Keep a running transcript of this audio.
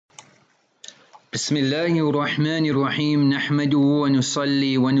بسم الله الرحمن الرحيم نحمده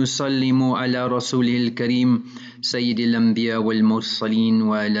ونصلي ونسلم على رسوله الكريم سيد الأنبياء والمرسلين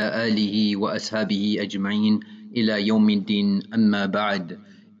وعلى آله وأصحابه أجمعين إلى يوم الدين أما بعد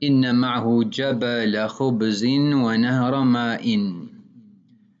إن معه جبل خبز ونهر ماء.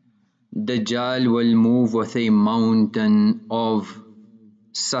 Dajjal will move with a mountain of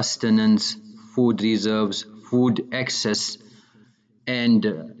sustenance, food reserves, food access, and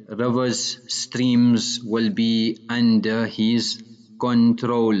rivers, streams will be under his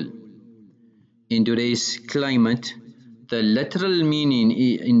control. In today's climate, the literal meaning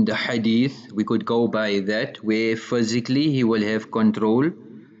in the hadith, we could go by that, where physically he will have control.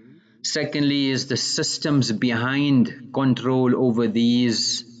 Secondly is the systems behind control over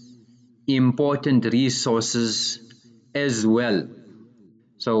these important resources as well.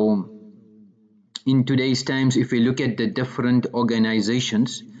 So in today's times, if we look at the different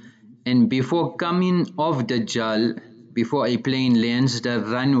organizations, and before coming of Dajjal, before a plane lands, the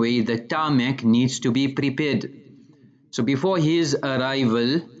runway, the tarmac needs to be prepared. So before his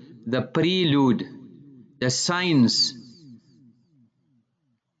arrival, the prelude, the signs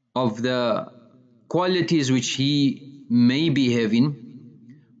of the qualities which he may be having,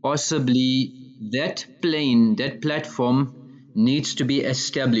 possibly that plane, that platform needs to be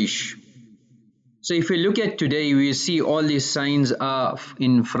established. So if we look at today, we see all these signs are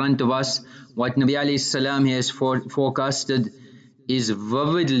in front of us. What Nabi alayhi salam has forecasted is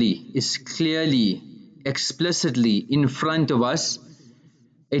vividly, is clearly, explicitly in front of us.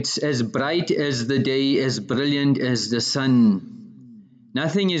 It's as bright as the day, as brilliant as the sun.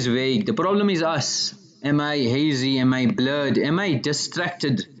 Nothing is vague. The problem is us. Am I hazy? Am I blurred? Am I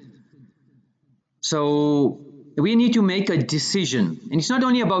distracted? So we need to make a decision, and it's not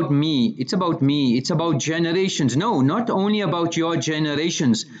only about me, it's about generations. No, not only about your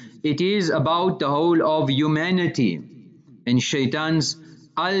generations, it is about the whole of humanity. And Shaitan's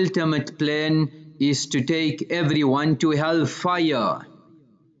ultimate plan is to take everyone to hellfire.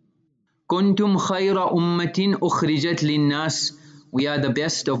 Kuntum khayra ummatin ukhrijat linnas. We are the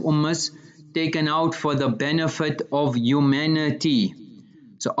best of ummas, taken out for the benefit of humanity.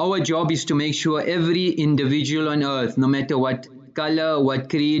 So our job is to make sure every individual on earth, no matter what color, what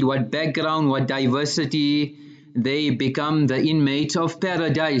creed, what background, what diversity, they become the inmates of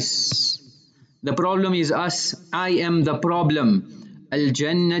paradise. The problem is us. I am the problem.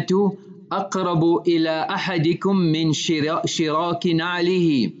 Al-jannatu aqrabu ila ahadikum min shirakin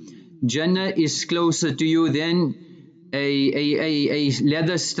alihi. Jannah is closer to you than a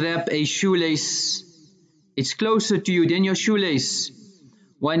leather strap, a shoelace. It's closer to you than your shoelace.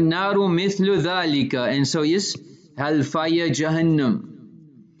 وَالنَّارُ مِثْلُ ذَلِكَ, and so is hellfire, Jahannam.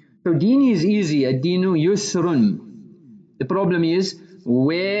 So deen is easy, ad-deenu yusrun. The problem is,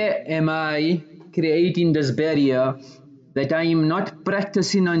 where am I creating this barrier that I am not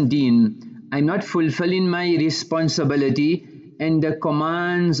practicing on deen, I'm not fulfilling my responsibility and the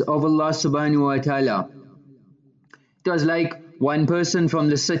commands of Allah subhanahu wa ta'ala. It was like one person from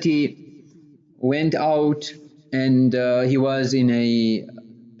the city went out, and he was in a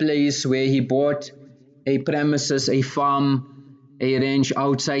place where he bought a premises, a farm, a ranch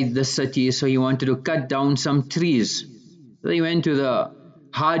outside the city. So he wanted to cut down some trees. So he went to the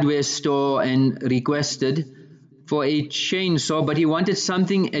hardware store and requested for a chainsaw, but he wanted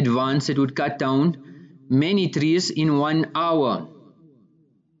something advanced that would cut down many trees in 1 hour.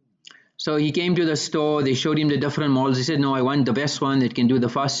 So he came to the store, they showed him the different models. He said, no, I want the best one that can do the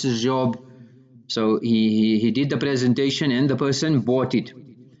fastest job. So he did the presentation and the person bought it.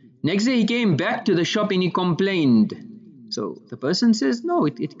 Next day he came back to the shop and he complained. So the person says, no,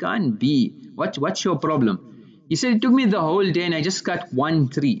 it can't be. What's your problem? He said, it took me the whole day and I just cut one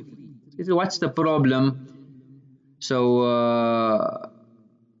tree. He said, what's the problem? So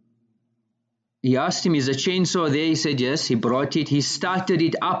he asked him, is the chainsaw there? He said, yes. He brought it. He started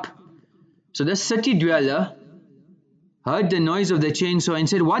it up. So the city dweller heard the noise of the chainsaw and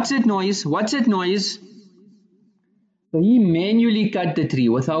said, what's that noise? What's that noise? So he manually cut the tree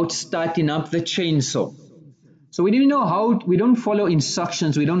without starting up the chainsaw. So we didn't know how, we don't follow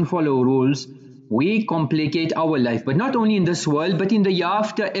instructions, we don't follow rules. We complicate our life, but not only in this world, but in the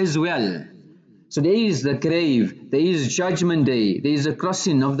hereafter as well. So there is the grave, there is judgment day, there is the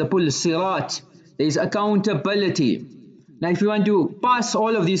crossing of the pul sirat, there is accountability. Now if you want to pass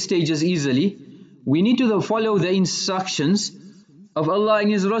all of these stages easily, we need to follow the instructions of Allah and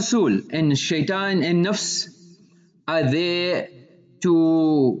His Rasul, and Shaitan and Nafs are there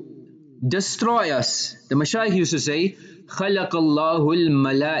to destroy us. The Mashaykh used to say, خَلَقَ اللَّهُ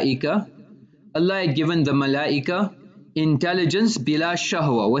الْمَلَائِكَةَ. Allah had given the Malaika intelligence bila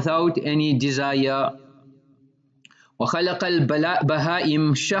shahwa, without any desire. وَخَلَقَ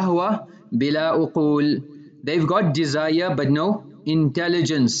الْبَهَائِمْ شَهْوَةً بِلَا أُقُولٍ. They've got desire but no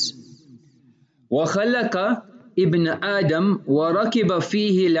intelligence. وَخَلَقَ ابن آدم وَرَكِبَ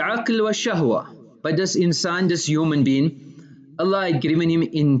فِيهِ الْعَقْلُ وَالشَّهْوَةِ. But this insan, this human being, Allah had given him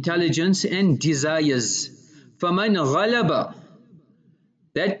intelligence and desires. فَمَنْ غَلَبَ,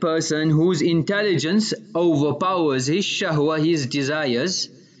 that person whose intelligence overpowers his shahwa, his desires,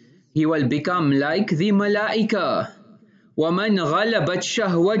 he will become like the malaika. وَمَنْ غَلَبَتْ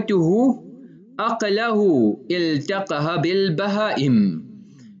شَهْوَتُهُ أَقْلَهُ إِلْتَقَهَ بِالْبَهَائِمِ.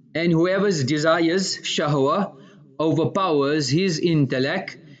 And whoever's desires, shahwa, overpowers his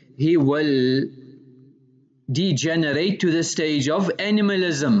intellect, he will degenerate to the stage of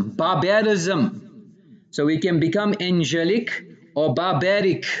animalism, barbarism. So we can become angelic or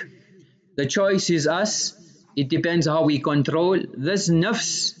barbaric. The choice is us. It depends how we control this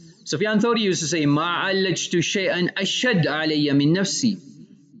nafs. Sufyan Thawri used to say, مَا عَلَّجْتُ شَيْئًا أَشَّدْ عَلَيَّ مِن نَفْسِي.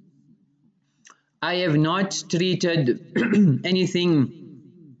 I have not treated anything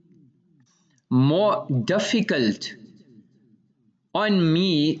more difficult on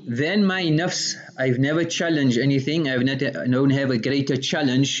me than my nafs. I've never challenged anything. don't have a greater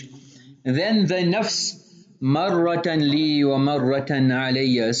challenge than the nafs. Marratan li wa marratan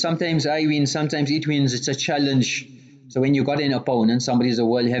alayya. Sometimes I win, sometimes it wins. It's a challenge. So when you got an opponent, somebody's a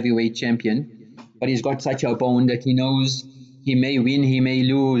world heavyweight champion, but he's got such an opponent that he knows he may win, he may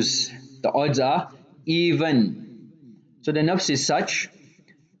lose. The odds are even. So the nafs is such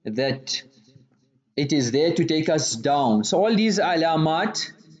that it is there to take us down. So all these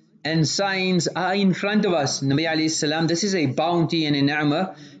alamat and signs are in front of us. Nabi alayhi salam, this is a bounty and a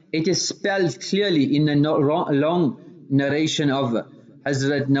ni'mah. It is spelled clearly in the long narration of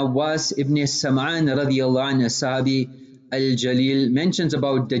Hazrat Nawas ibn Sam'an radiyallahu anhu, Sahabi al-Jalil, mentions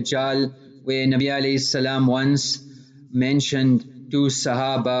about Dajjal, where Nabi alayhi salam once mentioned to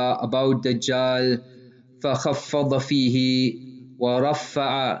Sahaba about Dajjal, فَخَفَّضَ فِيهِ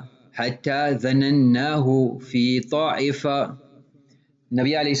وَرَفَّعَ حَتَّى ظَنَنَّاهُ فِي طَائِفَةٍ.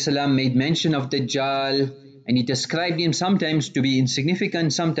 Nabi alayhi salam made mention of Dajjal, and he described him sometimes to be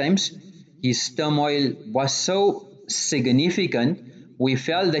insignificant, sometimes his turmoil was so significant we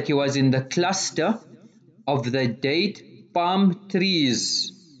felt that he was in the cluster of the date palm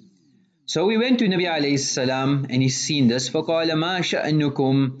trees. So we went to Nabi alayhi salam and he's seen this. فَقَالَ مَا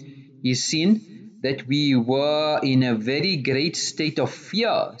شَأْنُكُمْ. He's seen that we were in a very great state of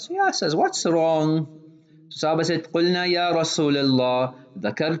fear. So he asked us, what's wrong? So Sahaba said, قُلْنَا يَا رَسُولَ اللَّهِ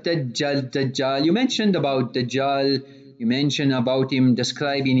ذَكَرْتَ Dajjal. You mentioned about Dajjal, you mentioned about him,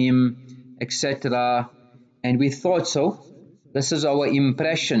 describing him, etc. And we thought so. This is our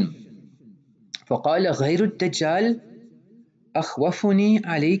impression. فَقَالَ غَيْرُ الدَّجَّالِ أَخْوَفُنِي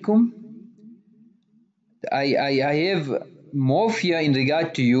عَلَيْكُمْ. I have more fear in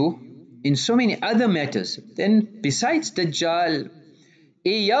regard to you in so many other matters. Then besides Dajjal,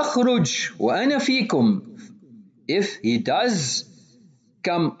 يَخْرُجْ وَأَنَا فِيكُمْ. If he does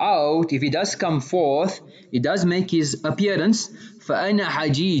come out, if he does come forth, he does make his appearance, فَأَنَا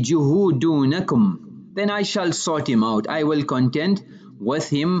حَجِيجُهُ دُونَكُمْ. Then I shall sort him out. I will contend with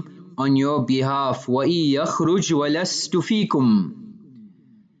him on your behalf. وَإِن يَخْرُجْ وَلَسْتُ فِيكُمْ.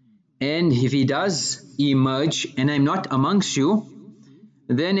 And if he does emerge and I'm not amongst you,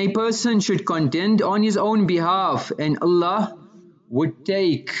 then a person should contend on his own behalf, and Allah would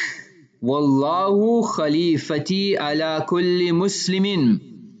take. Wallahu khalifati ala kulli muslimin.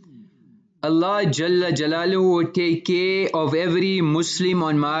 Allah Jalla Jalaluhu would take care of every Muslim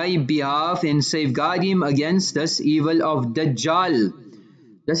on my behalf and safeguard him against this evil of Dajjal.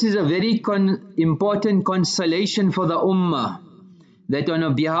 This is a very important consolation for the Ummah, that on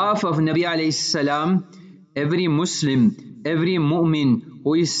the behalf of Nabi alayhi salam, every Muslim, every mu'min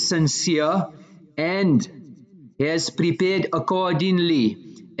who is sincere and has prepared accordingly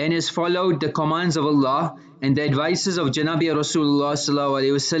and has followed the commands of Allah and the advices of Janabi Rasulullah sallallahu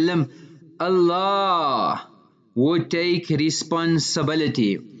alaihi wasallam, Allah would take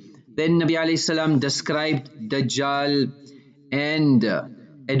responsibility. Then Nabi alayhi salam described Dajjal and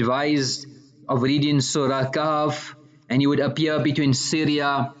advised of reading Surah Kahf, and he would appear between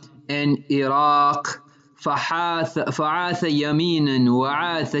Syria and Iraq. فَعَاثَ يَمِينًا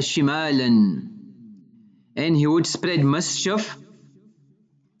وَعَاثَ شِمَالًا. And he would spread mischief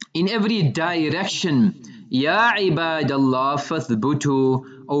in every direction. Ya ibadallah fathbutu.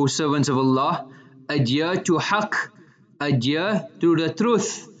 O servants of Allah, adhere to haqq, adhere to the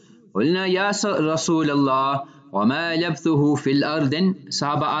truth. قُلْنَا يَا رَسُولَ اللَّهِ وَمَا لَبْثُهُ فِي الْأَرْضِ. Then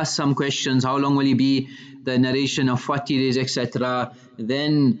Sahaba asked some questions. How long will he be the narration of 40 days, etc.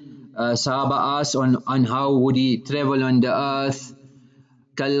 Then Sahaba asked on how would he travel on the earth.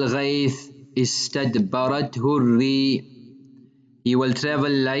 كالغيث استدبرته الريح. He will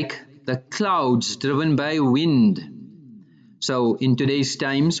travel like the clouds driven by wind. So in today's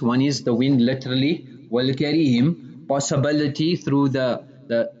times, one is the wind literally will carry him, possibility through the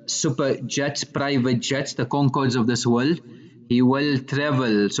super jets, private jets, the Concords of this world, he will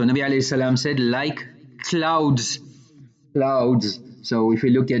travel. So Nabi alayhi salam said like clouds. So if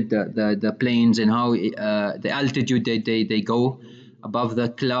you look at the planes and how the altitude they go above the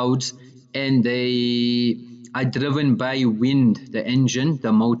clouds, and they are driven by wind, the engine,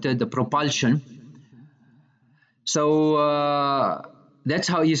 the motor, the propulsion. So that's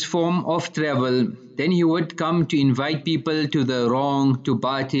how his form of travel. Then he would come to invite people to the wrong, to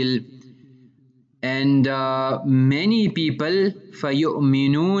batil, and many people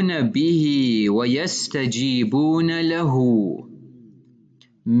فَيُؤْمِنُونَ بِهِ وَيَسْتَجِيبُونَ لَهُ.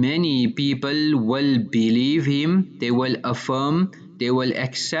 Many people will believe him, they will affirm, they will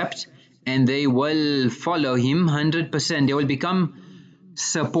accept, and they will follow him 100%. They will become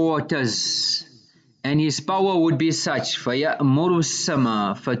supporters. And his power would be such: فَيَأْمُرُ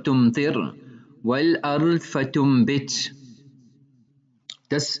السَّمَاءَ فَتُمْطِرُ وَالْأَرْضَ فَتُنْبِتُ.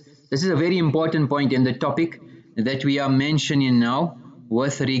 This is a very important point in the topic that we are mentioning now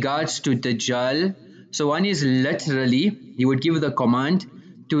with regards to Dajjal. So one is literally, he would give the command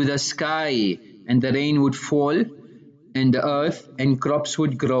to the sky, and the rain would fall, and the earth and crops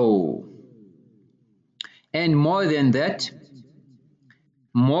would grow. And more than that,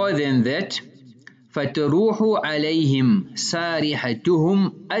 فَتَرُوحُ عَلَيْهِمْ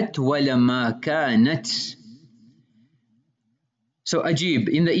سَارِحَتُهُمْ أَتْوَلَ مَا كَانَتْ. So Ajib,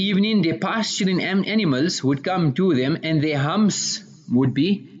 in the evening the pasturing animals would come to them, and their humps would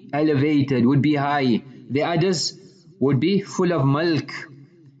be elevated, would be high. The others would be full of milk,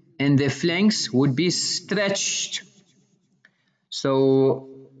 and their flanks would be stretched. So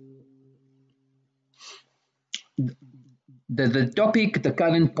the topic, the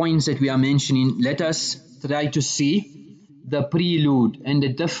current points that we are mentioning, let us try to see the prelude and the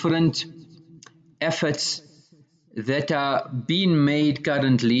different efforts that are being made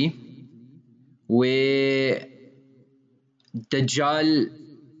currently, where Dajjal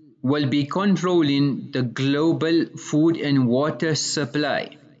will be controlling the global food and water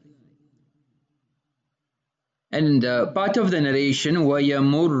supply. And part of the narration,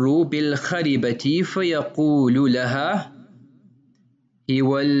 وَيَمُرُّ بِالْخَرِبَةِ فَيَقُولُ لَهَا. He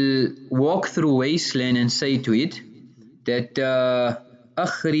will walk through wasteland and say to it that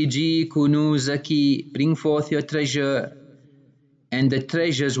أَخْرِجِي كُنُوزَكِ, bring forth your treasure. And the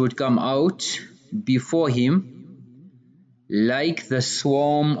treasures would come out before him like the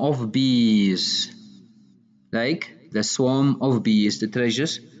swarm of bees. Like the swarm of bees, the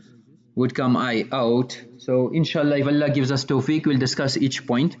treasures would come out. So inshallah, if Allah gives us tawfiq, we'll discuss each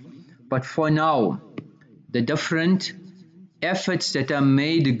point. But for now, the different efforts that are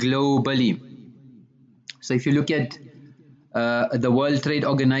made globally. So if you look at the World Trade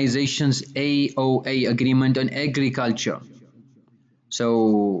Organization's AOA, Agreement on Agriculture,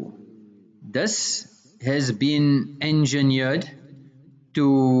 so this has been engineered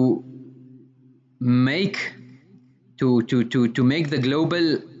to make the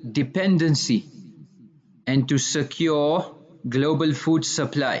global dependency and to secure global food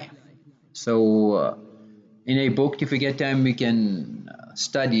supply. So in a book, if we get time, we can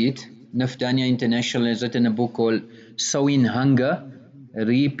study it. Nafdania International has written a book called Sowing Hunger,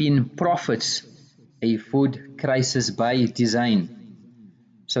 Reaping Profits, a Food Crisis by Design.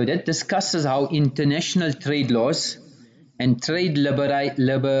 So that discusses how international trade laws and trade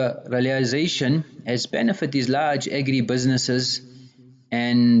liberalization has benefited these large agribusinesses,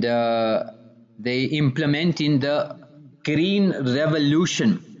 and they implementing the green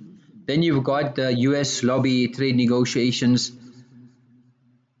revolution. Then you've got the US lobby, trade negotiations,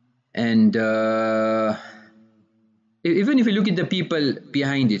 and even if you look at the people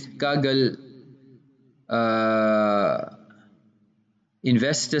behind it, Kaggle,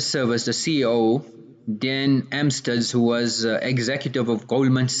 Investor Service, the CEO, Dan Amstutz, who was executive of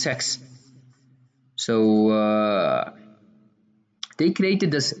Goldman Sachs. So they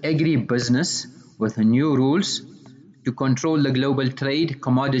created this agribusiness with new rules to control the global trade,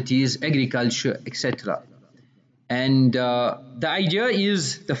 commodities, agriculture, etc. And the idea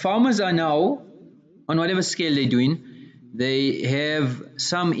is the farmers are now, on whatever scale they're doing, they have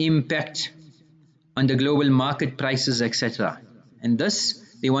some impact on the global market prices, etc. And thus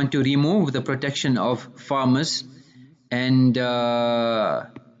they want to remove the protection of farmers, and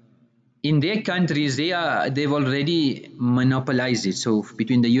in their countries they've already monopolized it. So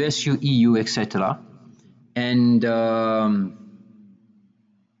between the US, EU, etc. And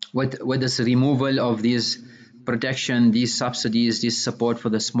with this removal of these protection, these subsidies, this support for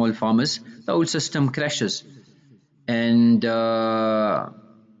the small farmers, the whole system crashes. And the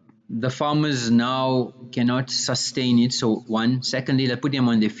farmers now cannot sustain it. So one, secondly, they put them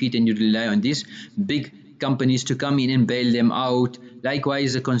on their feet, and you rely on these big companies to come in and bail them out.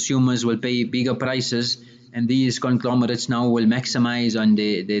 Likewise, the consumers will pay bigger prices, and these conglomerates now will maximize on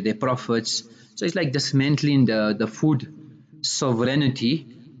their profits. So it's like dismantling the food sovereignty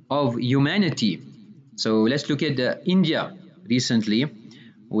of humanity. So let's look at India recently,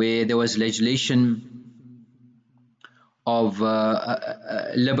 where there was legislation of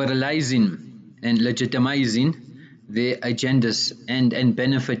liberalizing and legitimizing their agendas and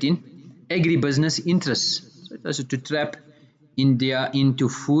benefiting agribusiness interests. So it was to trap India into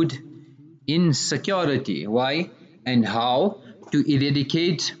food insecurity. Why and how? To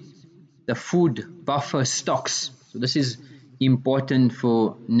eradicate the food buffer stocks. So this is important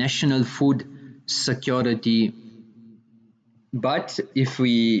for national food security. But if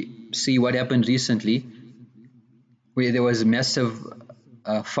we see what happened recently, where there was massive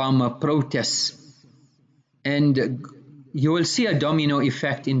farmer protests, and you will see a domino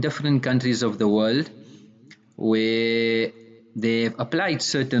effect in different countries of the world where they've applied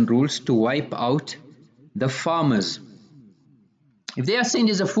certain rules to wipe out the farmers. If they are saying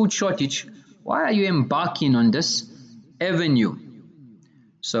there's a food shortage, why are you embarking on this avenue?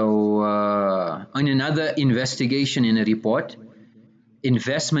 So on another investigation in a report,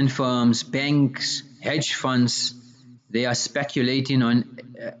 investment firms, banks, hedge funds, they are speculating on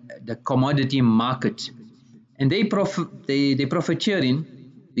the commodity market, and they profiteering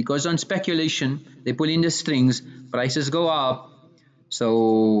because on speculation they pull in the strings, prices go up.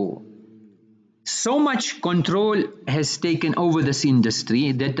 So much control has taken over this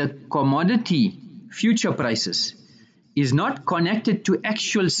industry that the commodity future prices is not connected to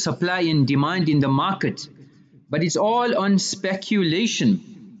actual supply and demand in the market, but it's all on speculation.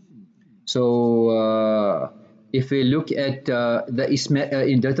 So if we look at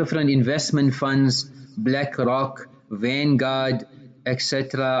the different investment funds, BlackRock, Vanguard,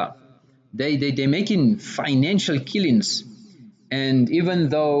 etc., they're making financial killings. And even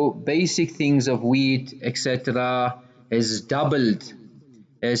though basic things of wheat, etc., has doubled,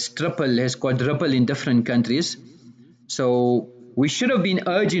 has tripled, has quadrupled in different countries, so we should have been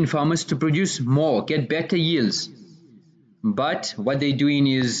urging farmers to produce more, get better yields. But what they're doing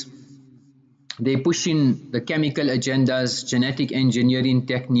is they push in the chemical agendas, genetic engineering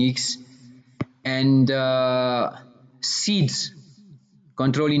techniques, and seeds,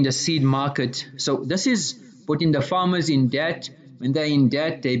 controlling the seed market. So this is putting the farmers in debt. When they're in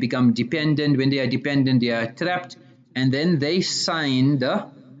debt, they become dependent. When they are dependent, they are trapped. And then they sign the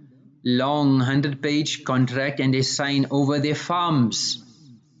long 100-page contract, and they sign over their farms.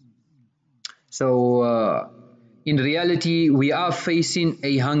 So in reality, we are facing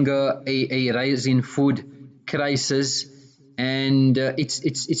a hunger, a rise in food crisis, and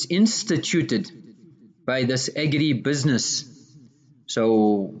it's instituted by this agribusiness.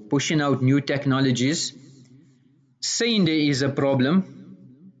 So pushing out new technologies, saying there is a problem,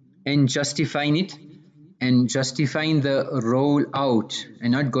 and justifying it, and justifying the rollout,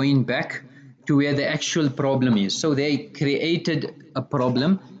 and not going back to where the actual problem is. So they created a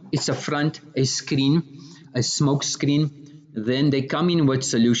problem. It's a front, a screen, a smoke screen. Then they come in with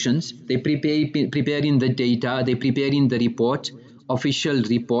solutions. They preparing the data. They preparing the report, official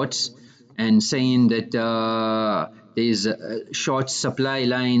reports, and saying that there's short supply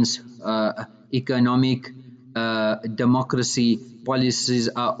lines, economic democracy policies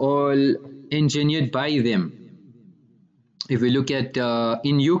are all engineered by them. If we look at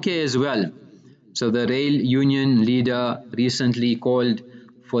in UK as well, so the rail union leader recently called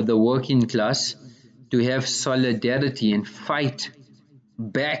for the working class to have solidarity and fight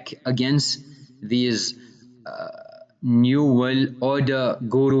back against these new world order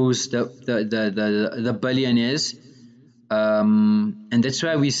gurus, the billionaires. And that's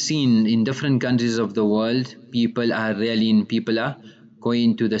why we've seen in different countries of the world, people are rallying, people are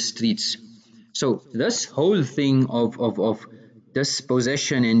going to the streets. So this whole thing of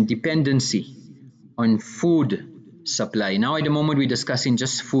dispossession and dependency on food supply. Now at the moment we're discussing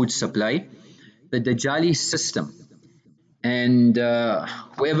just food supply, the dajjali system. And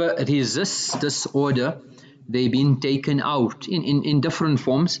whoever resists this order, they've been taken out in different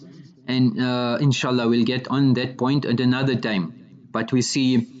forms. And inshallah we'll get on that point at another time. But we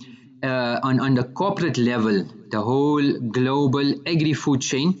see on the corporate level, the whole global agri-food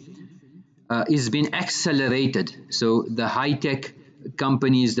chain is being accelerated. So the high-tech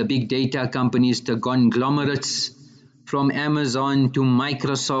companies, the big data companies, the conglomerates, from Amazon to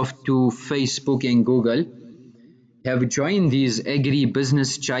Microsoft to Facebook and Google, have joined these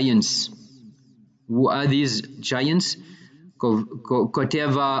agribusiness giants. Who are these giants?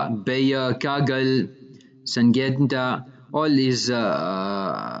 Corteva, Bayer, Kaggle, Syngenta, all these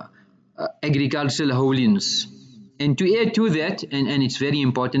agricultural holdings. And to add to that, and it's very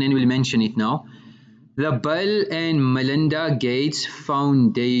important, and we'll mention it now, the Bill and Melinda Gates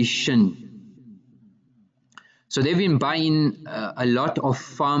Foundation. So they've been buying a lot of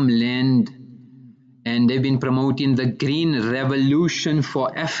farmland, and they've been promoting the green revolution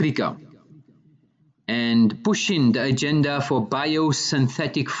for Africa and pushing the agenda for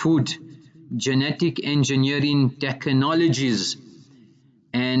biosynthetic food, genetic engineering technologies.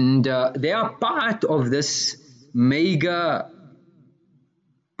 And they are part of this mega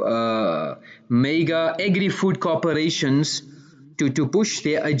agri-food corporations to push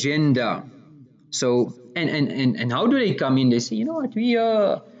their agenda. So and how do they come in? They say, you know what, we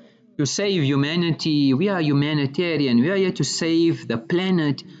are to save humanity, we are humanitarian, we are here to save the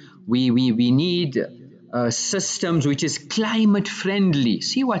planet, we need systems which is climate friendly.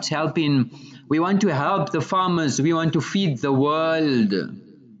 See what's helping. We want to help the farmers, we want to feed the world.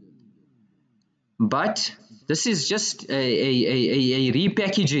 But this is just a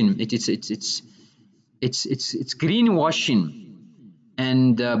repackaging. It's greenwashing,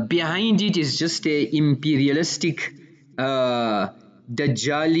 and behind it is just a imperialistic,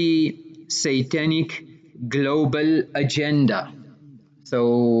 dajjali, satanic global agenda.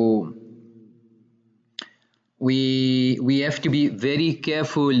 So we have to be very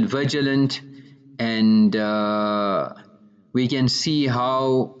careful, vigilant, and we can see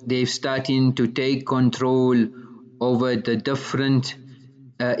how they're starting to take control over the different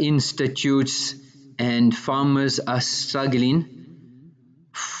institutes, and farmers are struggling.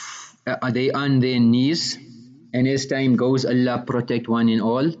 Are they on their knees? And as time goes, Allah protect one and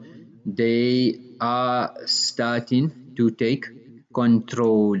all, they are starting to take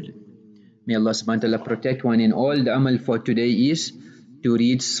control. May Allah subhanahu wa ta'ala protect one and all. The amal for today is to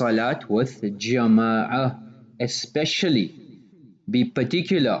read Salat with Jama'ah, especially be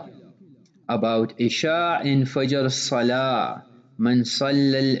particular about Isha and Fajr Salah. Man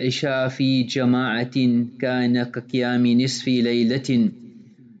salla al-Isha fi jama'atin kana ka qiyami nisfi laylatin.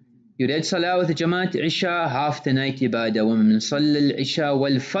 You read Salah with Jama'at Isha, half the night ibadah. وَمَنْ صَلَّى الْعِشَاء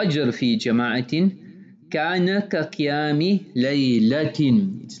وَالْفَجْرِ فِي جَمَاعَةٍ كَانَ كَقِيَامِ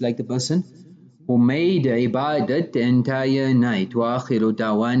لَيْلَةٍ. It's like the person who made ibadat the entire night. وَآخِرُ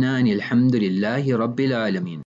دَعْوَانَا أَنِ الْحَمْدُ لِلَّهِ رَبِّ الْعَالَمِينَ.